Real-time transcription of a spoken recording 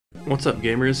What's up,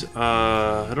 gamers?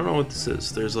 I don't know what this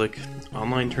is. There's like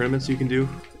online tournaments you can do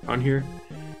on here.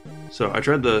 So I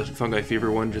tried the Fungi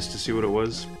Fever one just to see what it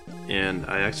was, and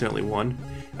I accidentally won.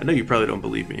 I know you probably don't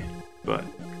believe me, but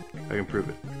I can prove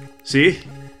it. See?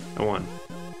 I won.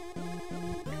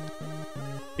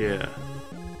 Yeah.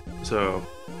 So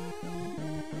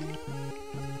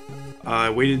I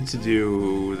waited to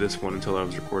do this one until I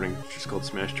was recording, which is called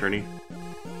Smash Tourney,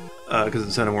 because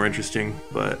it sounded more interesting,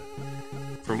 but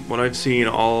from what I've seen,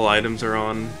 all items are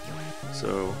on,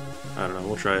 so I don't know,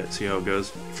 we'll try it, see how it goes.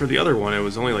 For the other one, it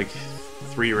was only like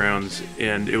 3 rounds,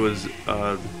 and it was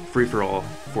free-for-all,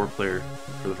 4-player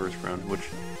for the first round, which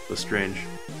was strange.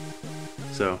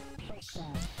 So,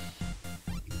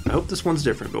 I hope this one's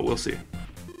different, but we'll see.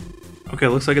 Okay,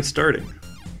 looks like it's starting.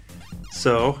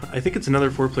 So, I think it's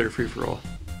another 4-player free-for-all,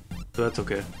 so that's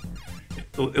okay.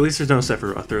 At least there's no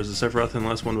Sephiroth. There was a Sephiroth in the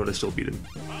last one, but I still beat him.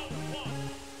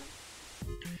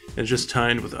 It's just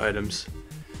timed with items,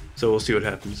 so we'll see what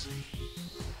happens.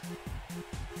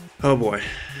 Oh boy.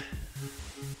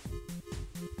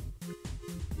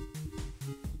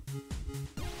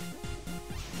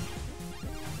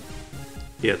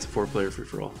 Yeah, it's a 4-player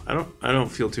free-for-all. I don't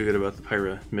feel too good about the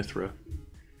Pyra Mithra,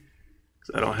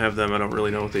 because I don't have them. I don't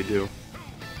really know what they do.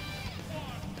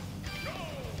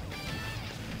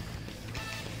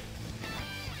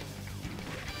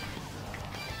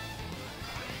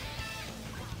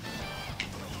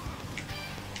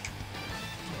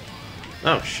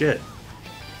 Oh shit.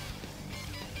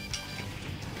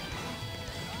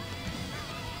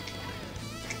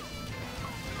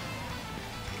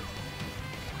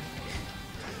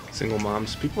 Single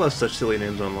moms. People have such silly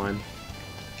names online.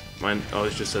 Mine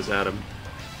always just says Adam.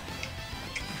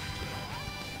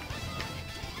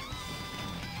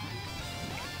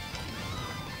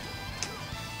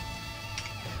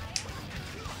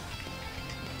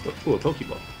 Ooh, a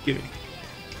Pokeball. Give me.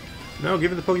 No, give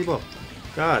me the Pokeball.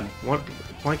 God, what?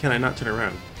 Why can't I not turn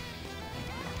around?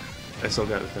 I still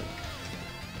got it then.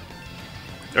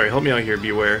 Alright, help me out here,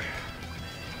 beware.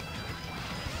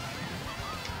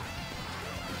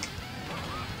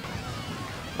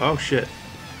 Oh shit.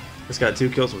 Just got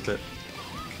 2 kills with it.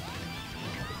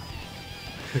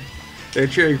 They're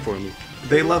cheering for me.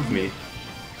 They love me.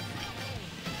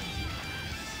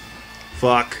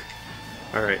 Fuck.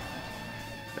 Alright.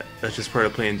 That's just part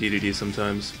of playing DDD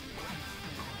sometimes.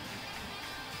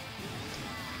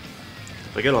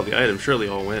 If I get all the items, surely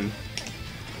I'll win.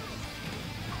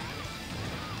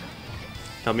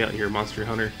 Help me out here, Monster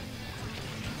Hunter.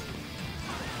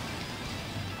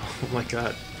 Oh my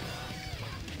god.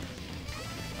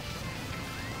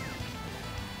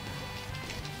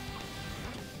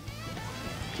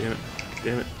 Damn it.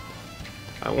 Damn it.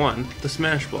 I won the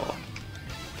Smash Ball.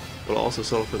 But I'll also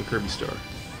settle for the Kirby Star.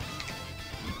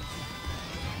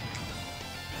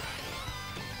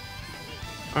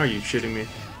 Are you shitting me?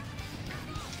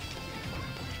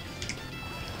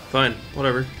 Fine,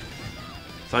 whatever.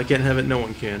 If I can't have it, no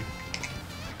one can.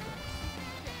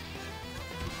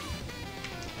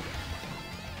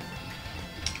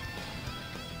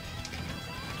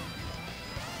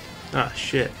 Ah,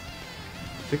 shit. I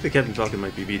think the Captain Falcon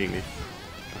might be beating me.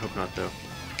 I hope not, though.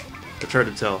 It's hard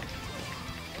to tell.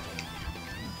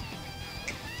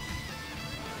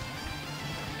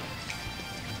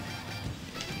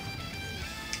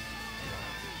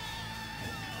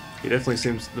 He definitely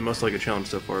seems the most like a challenge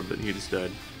so far, but he just died.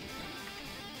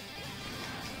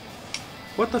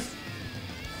 What the f—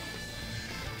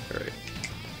 Alright.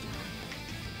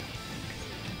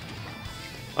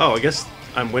 Oh, I guess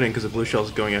I'm winning because the blue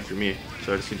shell's going after me,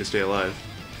 so I just need to stay alive.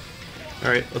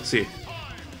 Alright, let's see.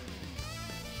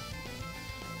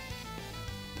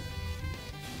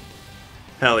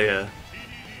 Hell yeah.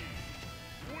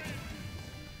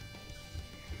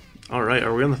 Alright,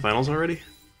 are we on the finals already?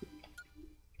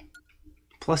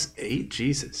 +8?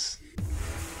 Jesus.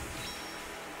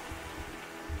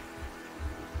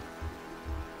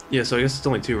 Yeah, so I guess it's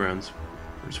only 2 rounds.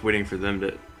 I'm just waiting for them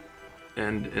to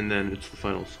end, and then it's the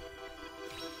finals.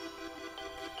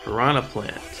 Piranha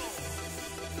Plant.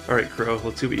 Alright, Crow,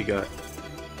 let's see what you got.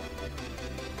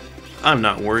 I'm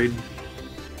not worried.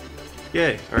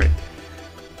 Yay, alright.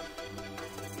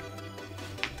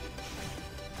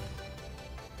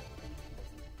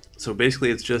 So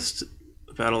basically it's just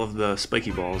a battle of the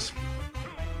spiky balls.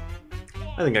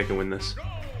 I think I can win this.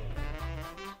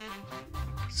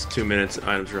 It's 2 minutes,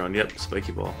 items are on. Yep,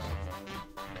 spiky ball.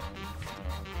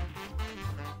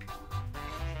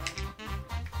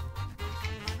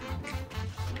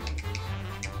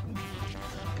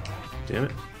 Damn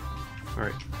it.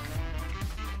 Alright.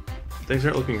 Things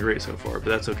aren't looking great so far, but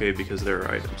that's okay because there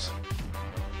are items.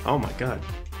 Oh my god.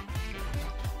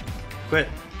 Quit.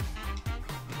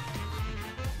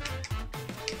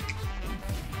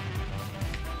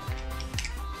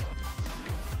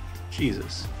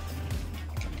 Jesus.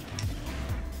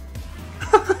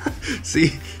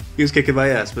 See? He was kicking my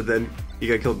ass, but then he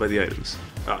got killed by the items.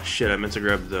 Oh shit, I meant to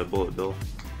grab the bullet bill.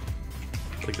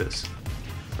 Like this.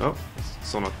 Oh,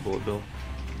 still not the bullet bill.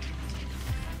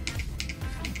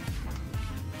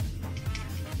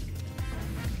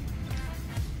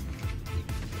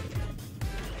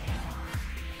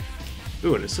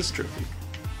 Ooh, an assist trophy.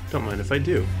 Don't mind if I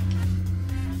do.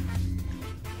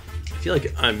 I feel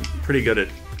like I'm pretty good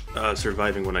at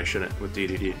surviving when I shouldn't with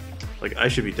DDD. Like, I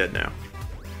should be dead now.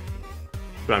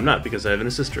 But I'm not because I have an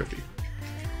assist trophy.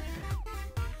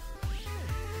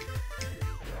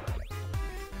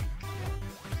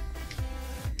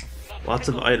 Lots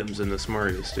of items in this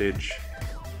Mario stage.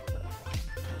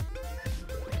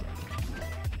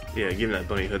 Yeah, give me that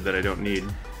bunny hood that I don't need.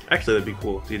 Actually, that'd be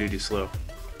cool. DDD slow.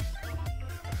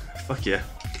 Fuck yeah.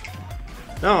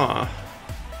 Aw.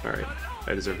 Alright,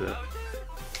 I deserve that.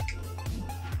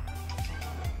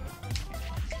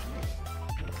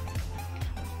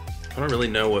 I don't really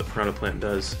know what Piranha Plant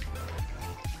does.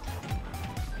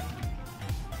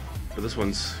 But this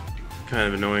one's kind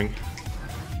of annoying.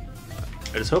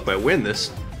 I just hope I win this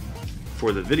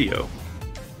for the video,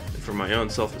 and for my own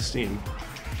self-esteem.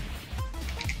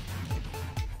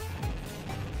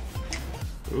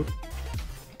 Ooh.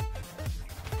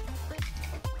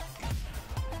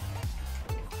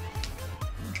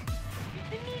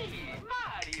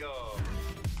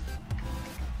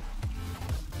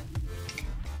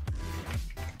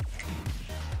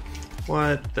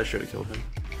 What? That should have killed him.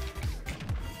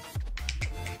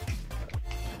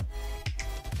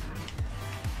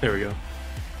 There we go.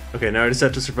 Okay, now I just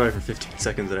have to survive for 15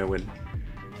 seconds and I win.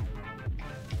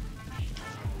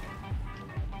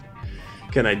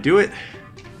 Can I do it?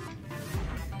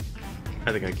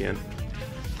 I think I can.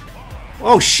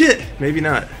 Oh shit! Maybe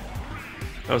not.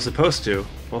 I was supposed to.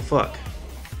 Well, fuck.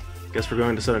 Guess we're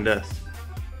going to sudden death.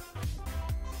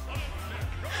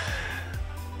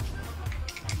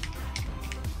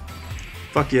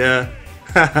 Fuck yeah.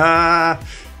 Haha.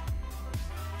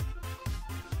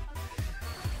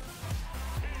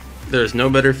 There's no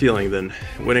better feeling than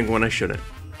winning when I shouldn't.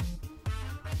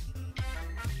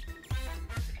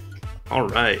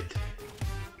 Alright.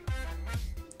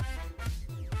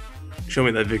 Show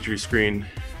me that victory screen.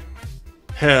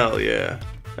 Hell yeah.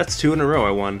 That's 2 in a row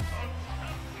I won.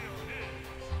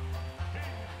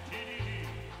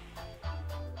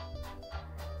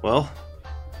 Well,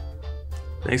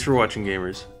 thanks for watching,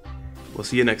 gamers. We'll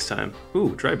see you next time.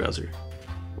 Ooh, Dry Bowser.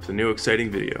 With a new exciting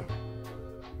video.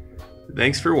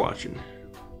 Thanks for watching.